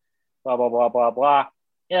and blah, blah, blah, blah, blah.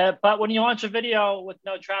 Yeah, but when you launch a video with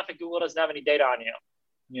no traffic, Google doesn't have any data on you,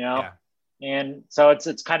 Yeah. And so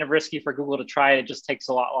it's kind of risky for Google to try. It just takes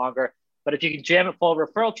a lot longer. But if you can jam it full of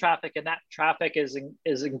referral traffic, and that traffic is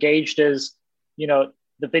engaged as,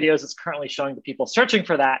 the videos it's currently showing the people searching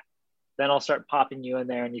for that, then I'll start popping you in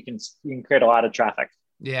there, and you can create a lot of traffic.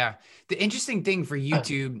 Yeah. The interesting thing for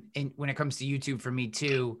YouTube, and when it comes to YouTube for me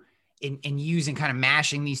too, in using kind of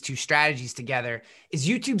mashing these two strategies together, is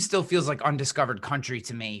YouTube still feels like undiscovered country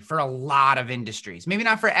to me for a lot of industries. Maybe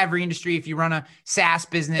not for every industry. If you run a SaaS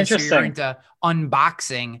business or you're into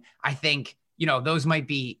unboxing, I think, you know, those might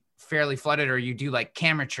be fairly flooded, or you do like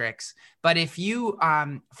camera tricks. But if you,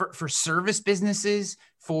 for service businesses,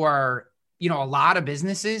 for, you know, a lot of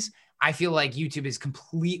businesses, I feel like YouTube is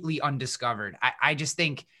completely undiscovered. I just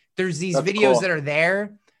think there's these videos that are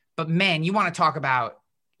there, but man, you want to talk about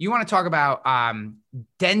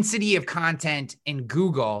density of content in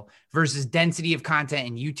Google versus density of content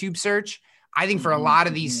in YouTube search. I think for a lot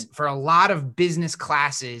of these, for a lot of business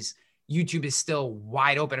classes, YouTube is still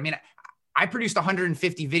wide open. I mean, I produced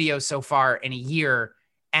 150 videos so far in a year,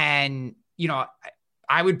 and, you know,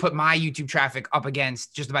 I would put my YouTube traffic up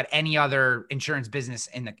against just about any other insurance business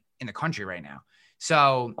in the country right now.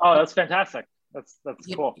 So, oh, that's fantastic. That's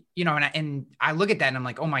cool. You know, and I look at that and I'm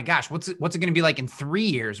like, oh my gosh, what's it going to be like in 3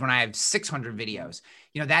 years when I have 600 videos?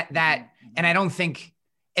 You know, that, and I don't think,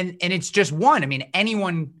 and it's just one. I mean,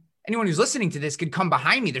 anyone who's listening to this could come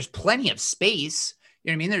behind me. There's plenty of space.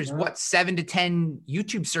 You know what I mean? There's 7 to 10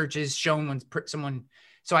 YouTube searches shown when someone.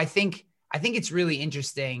 So I think it's really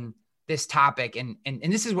interesting, this topic. And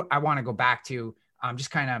this is what I want to go back to.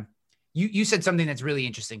 Just kind of, you said something that's really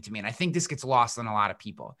interesting to me, and I think this gets lost on a lot of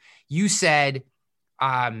people. You said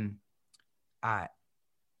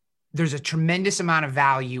there's a tremendous amount of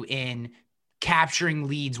value in capturing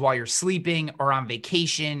leads while you're sleeping or on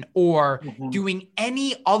vacation or doing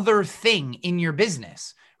any other thing in your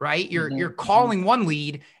business, right? You're calling one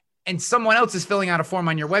lead and someone else is filling out a form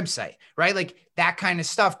on your website, right? Like that kind of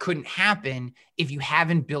stuff couldn't happen if you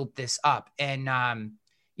haven't built this up. And,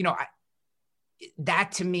 you know,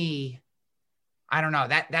 that to me, I don't know,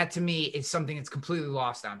 that to me is something that's completely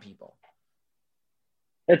lost on people.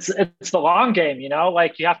 It's the long game, you know,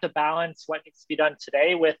 like you have to balance what needs to be done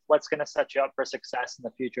today with what's going to set you up for success in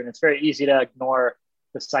the future. And it's very easy to ignore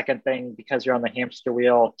the second thing because you're on the hamster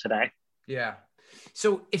wheel today. Yeah.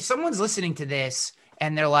 So if someone's listening to this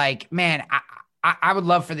and they're like, man, I would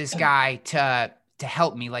love for this guy to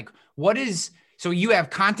help me. Like, what is, so you have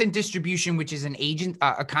Content Distribution, which is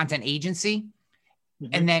a content agency.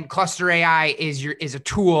 And then Cluster AI is a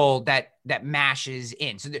tool that mashes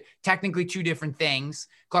in. So technically two different things.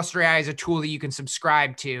 Cluster AI is a tool that you can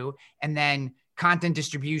subscribe to. And then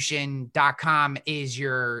contentdistribution.com is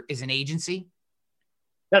an agency.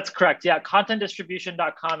 That's correct. Yeah.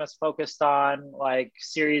 Contentdistribution.com is focused on like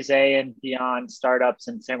Series A and beyond startups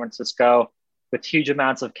in San Francisco with huge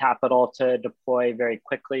amounts of capital to deploy very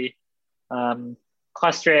quickly.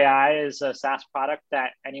 Cluster AI is a SaaS product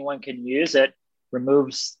that anyone can use. It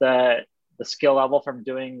removes the skill level from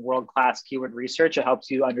doing world-class keyword research. It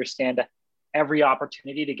helps you understand every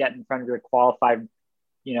opportunity to get in front of your qualified,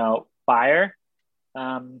 you know, buyer.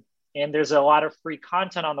 And there's a lot of free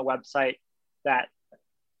content on the website that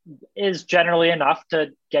is generally enough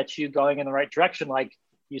to get you going in the right direction. Like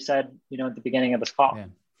you said, you know, at the beginning of this call. Yeah.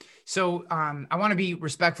 So I want to be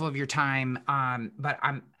respectful of your time, but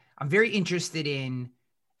I'm very interested in,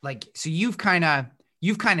 like, so you've kind of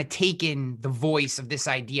taken the voice of this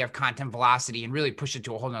idea of content velocity and really pushed it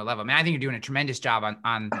to a whole nother level. I mean, I think you're doing a tremendous job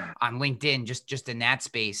on LinkedIn, just in that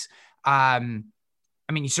space. I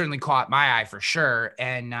mean, you certainly caught my eye for sure.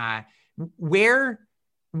 And where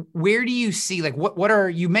do you see, like, what are,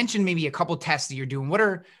 you mentioned maybe a couple tests that you're doing. What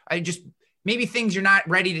are just maybe things you're not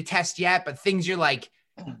ready to test yet, but things you're like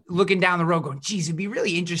looking down the road going, geez, it'd be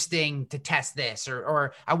really interesting to test this,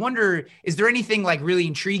 or I wonder, is there anything like really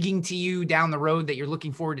intriguing to you down the road that you're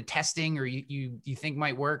looking forward to testing, or you think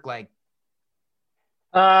might work? Like,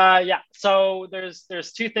 yeah. So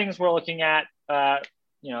there's two things we're looking at,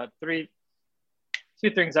 you know, two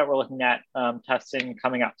things that we're looking at testing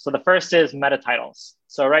coming up. So the first is meta titles.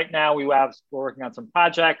 So right now we're working on some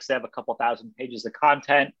projects. They have a couple thousand pages of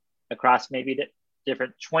content across maybe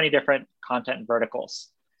 20 different content verticals.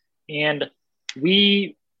 And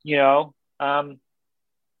we, you know,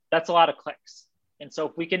 that's a lot of clicks. And so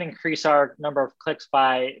if we can increase our number of clicks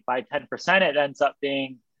by 10%, it ends up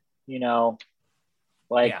being, you know,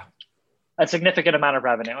 like a significant amount of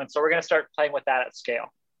revenue. And so we're going to start playing with that at scale.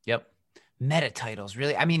 Yep. Meta titles,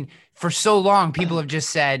 really? I mean, for so long, people have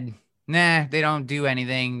just said, nah, they don't do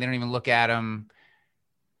anything. They don't even look at them.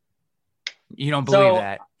 You don't believe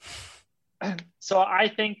that? So I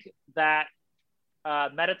think that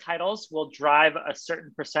meta titles will drive a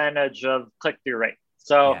certain percentage of click-through rate.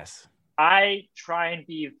 So I try and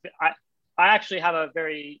I actually have a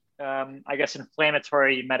very, I guess,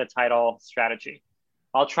 inflammatory meta title strategy.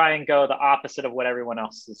 I'll try and go the opposite of what everyone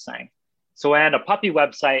else is saying. So I had a puppy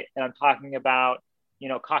website and I'm talking about,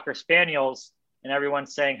 Cocker Spaniels, and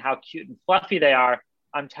everyone's saying how cute and fluffy they are.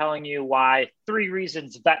 I'm telling you why 3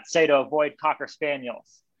 reasons vets say to avoid Cocker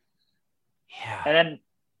Spaniels. Yeah. And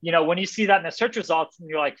then, when you see that in the search results and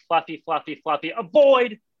you're like, fluffy, fluffy, fluffy,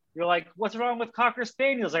 avoid, you're like, what's wrong with Cocker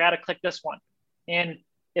Spaniels? I got to click this one. And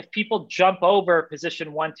if people jump over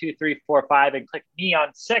position 1, 2, 3, 4, 5 and click me on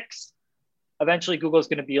 6, eventually Google's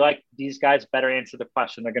going to be like, these guys better answer the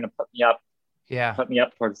question. They're going to put me up. Yeah. Put me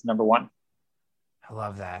up towards number 1. I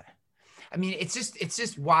love that. I mean, it's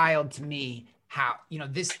just wild to me how,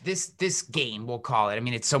 this game, we'll call it. I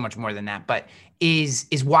mean, it's so much more than that, but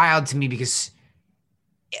is wild to me because,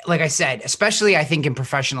 like I said, especially I think in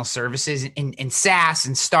professional services, in SaaS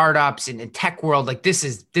and startups and in tech world, like this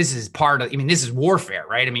is part of, this is warfare,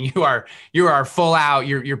 right? I mean, you are full out,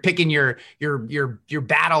 you're picking your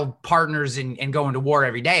battle partners and going to war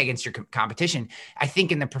every day against your competition. I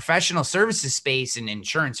think in the professional services space and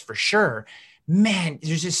insurance for sure, man,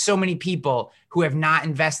 there's just so many people who have not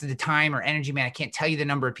invested the time or energy, man. I can't tell you the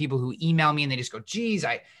number of people who email me and they just go, geez,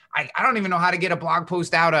 I don't even know how to get a blog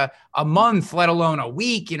post out a month, let alone a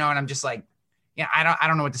week, and I'm just like, I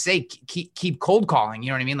don't know what to say. Keep cold calling. You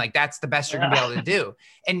know what I mean? Like that's the best you're gonna be able to do.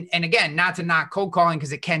 And again, not to knock cold calling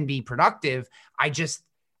because it can be productive. I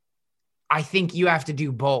think you have to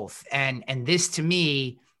do both. And this to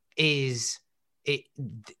me is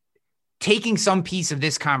taking some piece of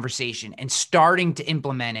this conversation and starting to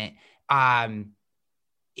implement it.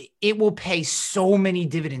 It will pay so many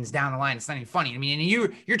dividends down the line. It's not even funny. I mean,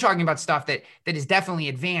 and you're talking about stuff that is definitely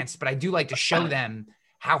advanced, but I do like to show them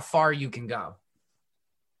how far you can go.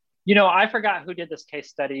 I forgot who did this case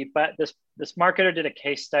study, but this marketer did a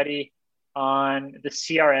case study on the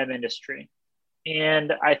CRM industry.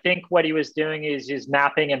 And I think what he was doing is he's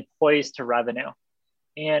mapping employees to revenue.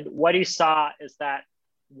 And what he saw is that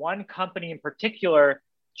one company in particular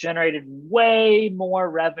generated way more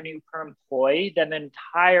revenue per employee than the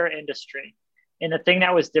entire industry. And the thing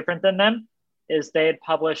that was different than them is they had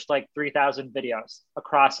published like 3,000 videos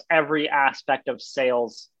across every aspect of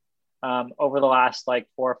sales over the last like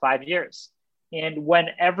 4 or 5 years. And when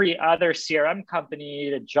every other CRM company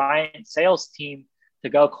needed a giant sales team to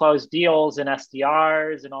go close deals and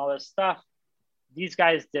SDRs and all this stuff, these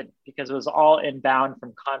guys didn't, because it was all inbound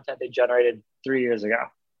from content they generated 3 years ago.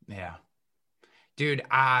 Yeah. Dude,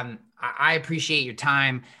 I appreciate your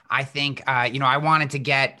time. I think, I wanted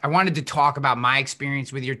to talk about my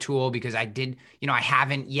experience with your tool because I did, I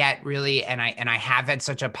haven't yet really, and I have had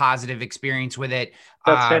such a positive experience with it.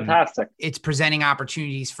 That's fantastic. It's presenting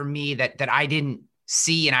opportunities for me that I didn't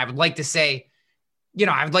see. And I would like to say,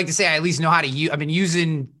 I at least know how to use, I've been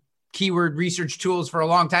using keyword research tools for a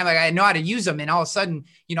long time. Like I know how to use them. And all of a sudden,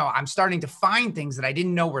 I'm starting to find things that I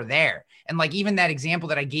didn't know were there. And like, even that example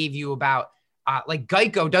that I gave you about, like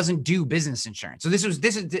Geico doesn't do business insurance. So this is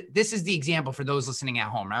the example for those listening at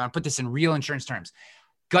home. I'm going to put this in real insurance terms.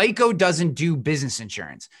 Geico doesn't do business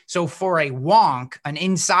insurance. So for a wonk, an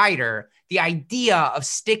insider, the idea of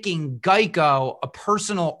sticking Geico, a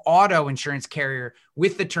personal auto insurance carrier,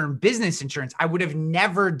 with the term business insurance, I would have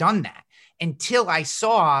never done that until I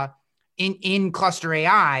saw in Cluster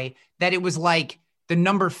AI that it was like the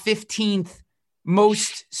number 15th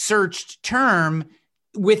most searched term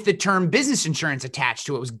with the term business insurance attached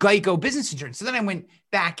to it. It was Geico business insurance. So then I went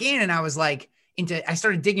back in and I was like, I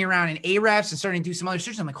started digging around in Ahrefs and starting to do some other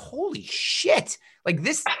searches. I'm like, holy shit. Like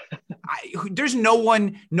this, there's no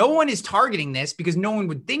one is targeting this because no one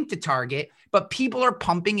would think to target, but people are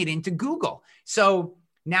pumping it into Google. So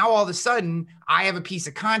now all of a sudden I have a piece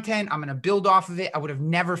of content. I'm going to build off of it. I would have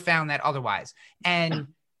never found that otherwise. And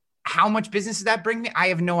how much business does that bring me? I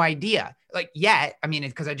have no idea. Like yet,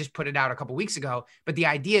 because I just put it out a couple of weeks ago, but the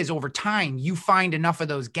idea is over time, you find enough of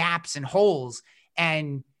those gaps and holes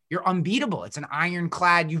and you're unbeatable. It's an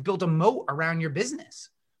ironclad. You've built a moat around your business.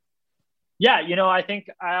 Yeah. I think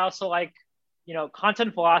I also like,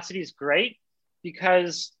 content velocity is great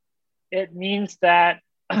because it means that,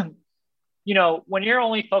 when you're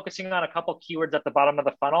only focusing on a couple keywords at the bottom of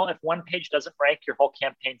the funnel, if one page doesn't rank, your whole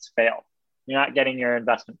campaign's failed. You're not getting your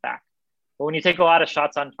investment back. But when you take a lot of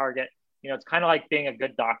shots on target, it's kind of like being a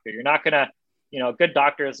good doctor. You're not going to,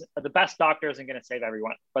 the best doctor isn't going to save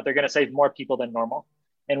everyone, but they're going to save more people than normal.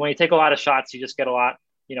 And when you take a lot of shots, you just get a lot,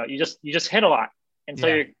 you just hit a lot. And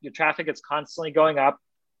so your traffic is constantly going up.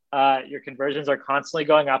 Your conversions are constantly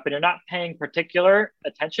going up, and you're not paying particular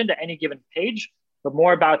attention to any given page, but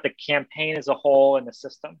more about the campaign as a whole and the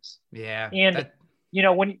systems. Yeah. And,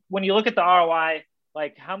 when you look at the ROI,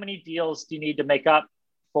 like how many deals do you need to make up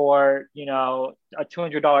for, a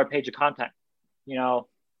 $200 page of content? you know,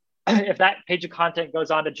 if that page of content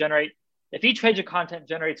goes on to generate, if each page of content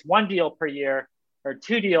generates 1 deal per year or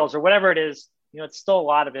 2 deals or whatever it is, you know, it's still a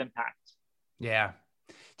lot of impact. Yeah.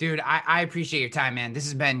 Dude, I appreciate your time, man. This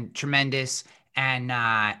has been tremendous. And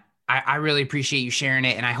I really appreciate you sharing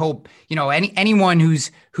it. And I hope, you know, anyone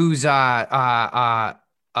who's a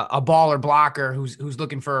baller blocker who's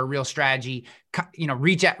looking for a real strategy, you know,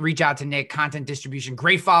 reach out to Nick. Content distribution,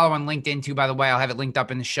 great follow on LinkedIn too, by the way. I'll have it linked up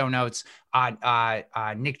in the show notes.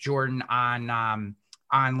 Nick Jordan on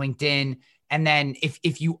LinkedIn. And then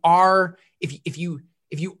if you are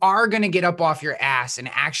going to get up off your ass and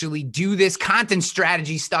actually do this content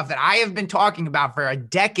strategy stuff that I have been talking about for a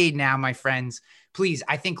decade now, my friends, please,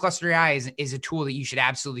 I think Cluster AI is a tool that you should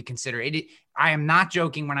absolutely consider. I am not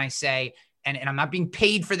joking when I say, and I'm not being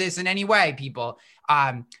paid for this in any way, people.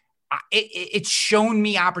 It's shown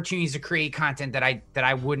me opportunities to create content that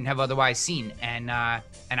I wouldn't have otherwise seen. And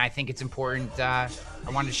I think it's important. I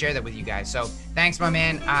wanted to share that with you guys. So thanks, my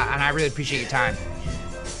man. And I really appreciate your time.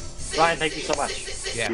 Ryan, thank you so much. Yeah.